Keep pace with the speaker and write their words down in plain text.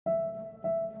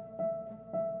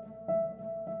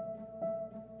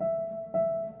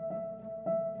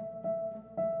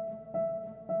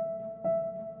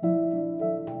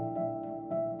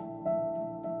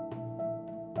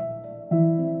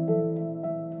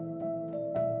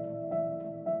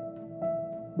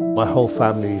My whole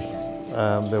family,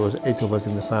 there was 8 of us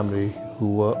in the family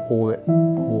who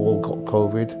all got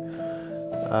COVID,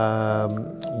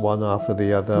 one after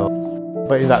the other.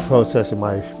 But in that process,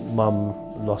 my mum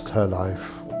lost her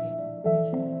life.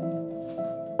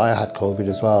 I had COVID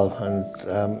as well, and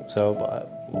so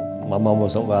my mum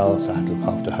wasn't well, so I had to look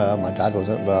after her. My dad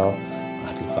wasn't well, I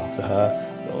had to look after her.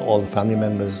 All the family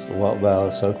members weren't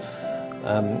well, so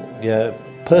yeah,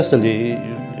 personally,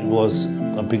 it was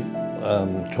a big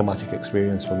traumatic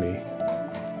experience for me.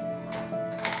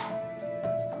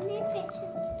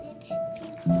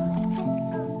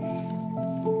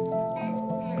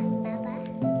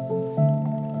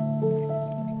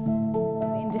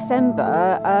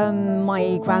 December,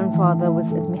 my grandfather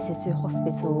was admitted to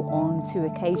hospital on 2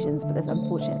 occasions, but that's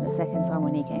unfortunately the second time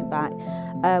when he came back.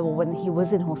 When he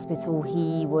was in hospital,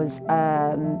 he was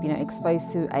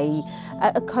exposed to a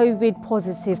COVID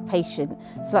positive patient.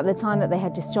 So at the time that they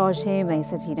had discharged him, they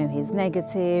said, he's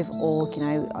negative, or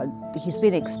he's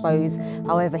been exposed,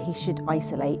 however he should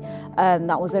isolate.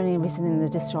 That was only written in the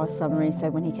discharge summary, so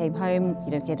when he came home,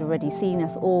 he had already seen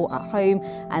us all at home,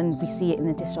 and we see it in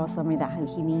the discharge summary that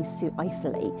he needs to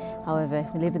isolate. However,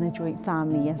 we live in a joint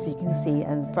family, as you can see,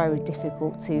 and it's very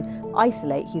difficult to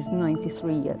isolate. He's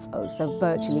 93 years old, so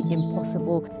virtually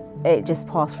impossible. It just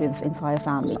passed through the entire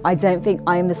family. I don't think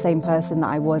I am the same person that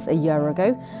I was a year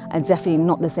ago, and definitely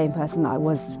not the same person that I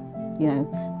was,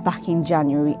 back in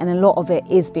January. And a lot of it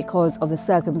is because of the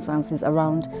circumstances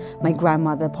around my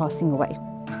grandmother passing away.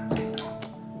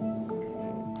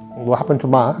 What happened to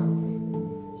Ma?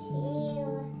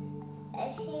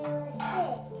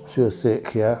 She was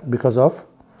sick, yeah, because of?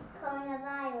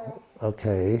 Coronavirus.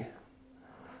 Okay.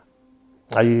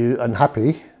 Are you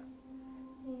unhappy?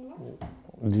 No.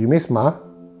 Do you miss Ma?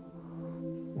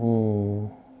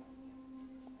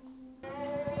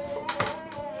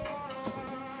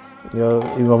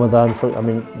 In Ramadan,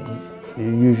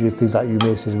 usually things that you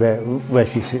miss is where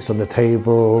she sits on the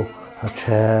table, her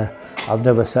chair. I've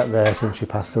never sat there since she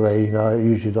passed away. I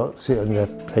usually don't sit in the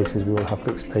places. We all have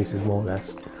fixed places, more or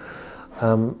less.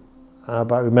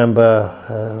 But I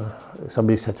remember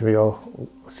somebody said to me, "Oh,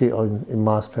 sit in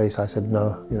Ma's place." I said,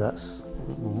 "No, that's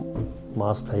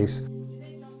Ma's place."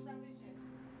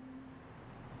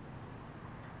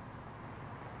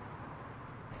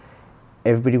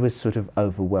 Everybody was sort of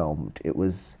overwhelmed. It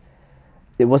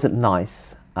wasn't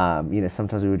nice.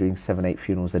 Sometimes we were doing 7, 8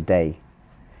 funerals a day.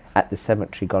 At the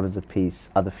cemetery, Gardens of Peace,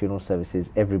 other funeral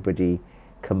services, everybody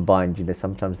combined,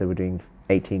 sometimes they were doing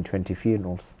 18, 20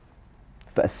 funerals.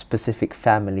 But a specific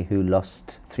family who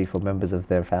lost 3, 4 members of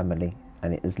their family,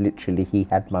 and it was literally, he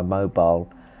had my mobile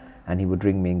and he would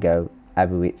ring me and go,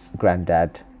 "Abu, it's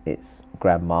granddad, it's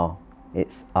grandma,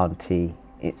 it's auntie,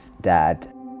 it's dad."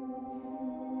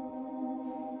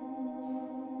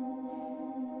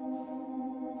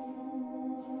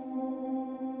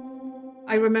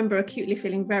 I remember acutely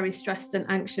feeling very stressed and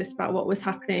anxious about what was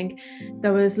happening.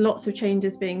 There was lots of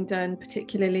changes being done,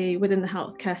 particularly within the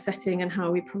healthcare setting and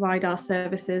how we provide our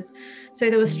services. So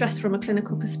there was stress from a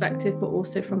clinical perspective, but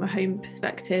also from a home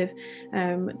perspective.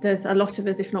 There's a lot of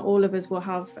us, if not all of us, will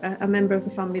have a member of the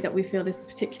family that we feel is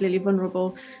particularly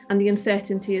vulnerable, and the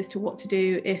uncertainty as to what to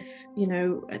do if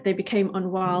they became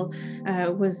unwell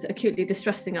was acutely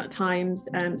distressing at times,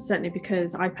 certainly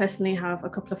because I personally have a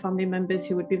couple of family members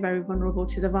who would be very vulnerable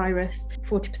to the virus.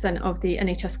 40% of the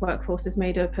NHS workforce is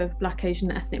made up of Black, Asian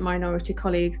and ethnic minority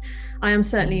colleagues. I am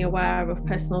certainly aware of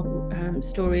personal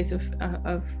stories of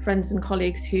friends and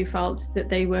colleagues who felt that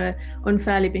they were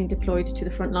unfairly being deployed to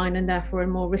the front line and therefore in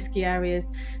more risky areas.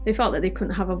 They felt that they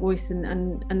couldn't have a voice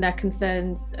and their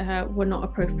concerns were not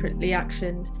appropriately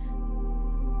actioned.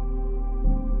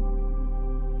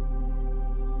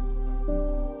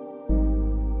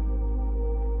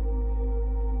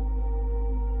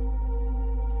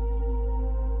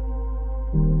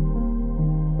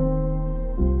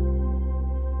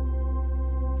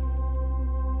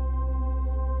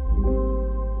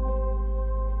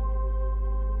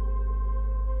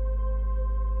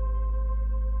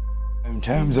 In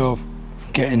terms of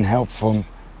getting help from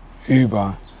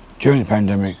Uber during the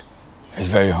pandemic, it's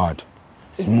very hard.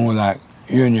 It's more like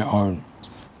you're on your own.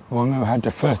 When we had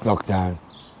the first lockdown,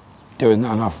 there was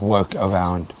not enough work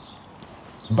around,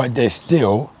 but they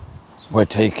still were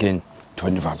taking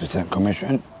 25%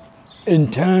 commission. In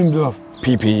terms of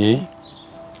PPE,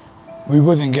 we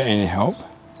wasn't getting any help.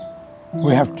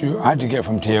 I had to get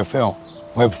from TfL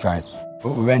website. But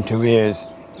rent arrears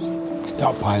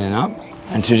start piling up,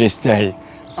 and to this day,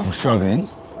 I'm struggling.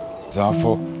 So I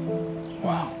thought,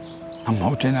 wow, I'm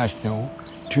multinational,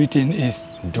 treating these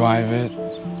drivers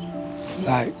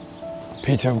like a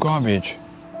piece of garbage.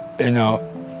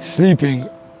 Sleeping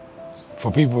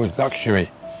for people is luxury,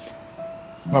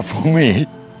 but for me,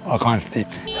 I can't sleep.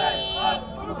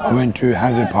 I went to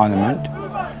Hazard Parliament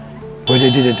where they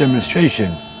did a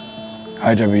demonstration,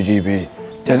 IWGB.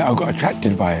 Then I got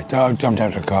attracted by it. So I jumped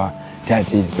out of the car, they had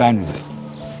these banners.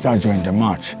 So I joined the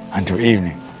march until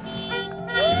evening.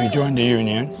 If you join the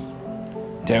union,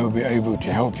 they will be able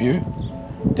to help you.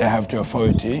 They have the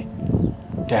authority,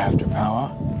 they have the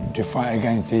power to fight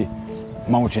against the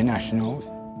multinationals.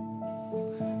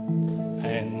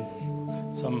 And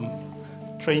some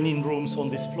training rooms on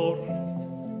this floor.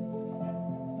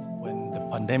 When the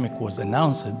pandemic was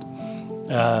announced,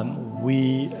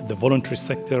 we, the voluntary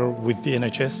sector with the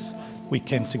NHS, we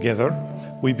came together.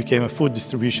 We became a food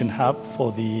distribution hub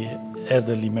for the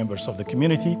elderly members of the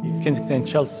community. Kensington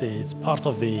Chelsea is part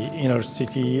of the inner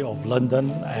city of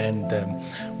London, and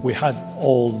we had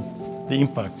all the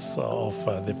impacts of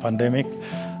the pandemic.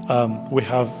 We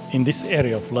have in this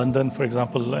area of London, for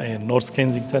example, in North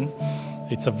Kensington,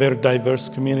 it's a very diverse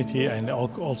community and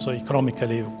also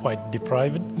economically quite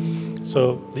deprived.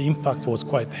 So the impact was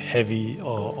quite heavy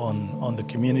on the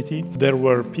community. There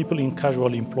were people in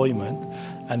casual employment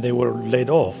and they were laid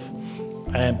off,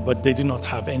 but they did not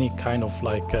have any kind of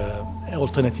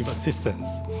alternative assistance.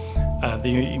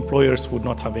 The employers would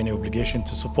not have any obligation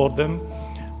to support them,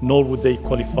 nor would they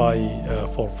qualify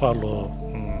for furlough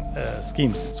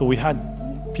schemes. So we had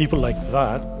people like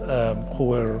that who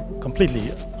were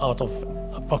completely out of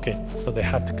pocket, so they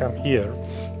had to come here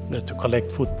to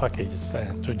collect food packages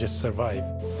and to just survive.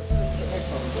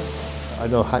 I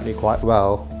know Hackney quite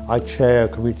well. I chair a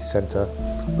community centre.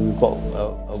 We've got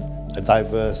a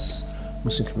diverse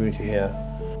Muslim community here.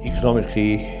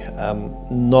 Economically,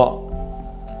 not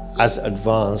as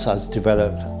advanced, as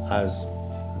developed as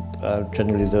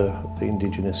generally the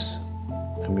indigenous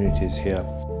communities here.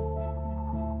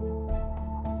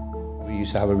 We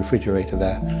used to have a refrigerator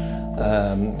there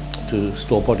to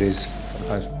store bodies,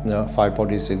 sometimes 5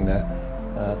 bodies in there,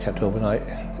 kept overnight,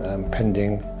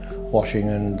 pending washing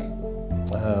and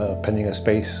pending a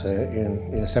space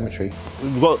in a cemetery.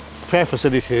 We've got prayer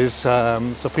facilities,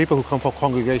 so people who come for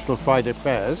congregational Friday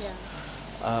prayers,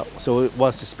 so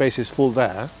once the space is full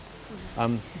there,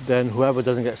 then whoever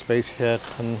doesn't get space here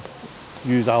can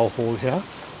use our hall here.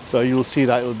 So you'll see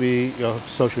that it'll be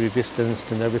socially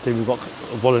distanced and everything. We've got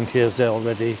volunteers there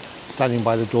already, standing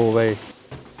by the doorway.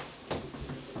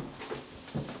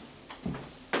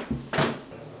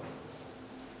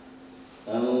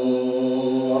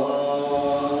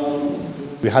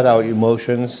 We had our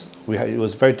emotions. It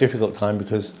was a very difficult time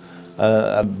because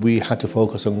we had to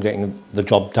focus on getting the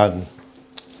job done.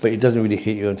 But it doesn't really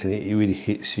hit you until it really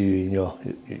hits you in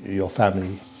your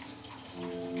family.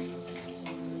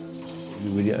 You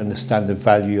really understand the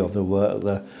value of the work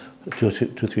the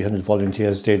 200-300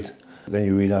 volunteers did. Then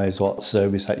you realise what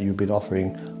service that you've been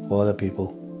offering for other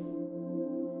people.